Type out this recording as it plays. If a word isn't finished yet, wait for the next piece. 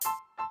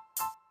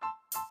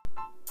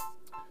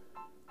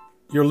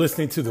You're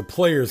listening to the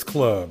Players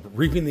Club,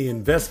 reaping the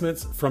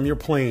investments from your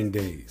playing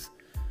days.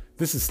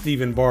 This is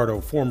Stephen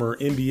Bardo, former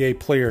NBA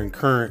player and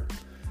current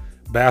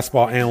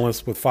basketball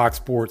analyst with Fox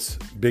Sports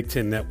Big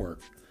Ten Network.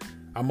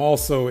 I'm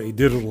also a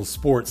digital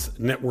sports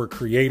network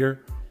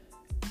creator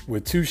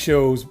with two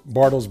shows,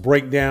 Bardo's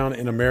Breakdown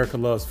and America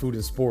Loves Food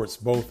and Sports,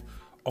 both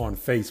on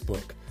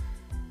Facebook.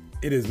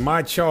 It is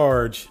my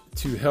charge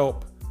to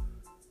help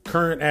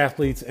current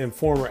athletes and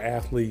former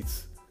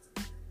athletes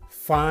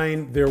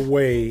find their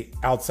way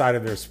outside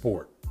of their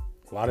sport.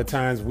 A lot of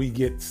times we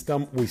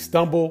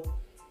stumble,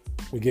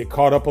 we get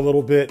caught up a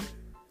little bit,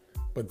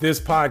 but this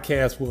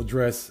podcast will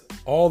address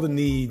all the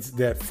needs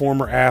that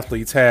former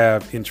athletes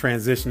have in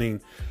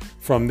transitioning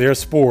from their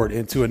sport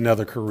into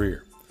another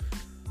career.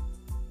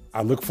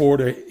 I look forward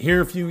to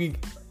hearing from you.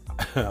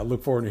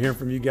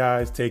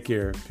 Take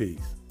care.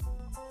 Peace.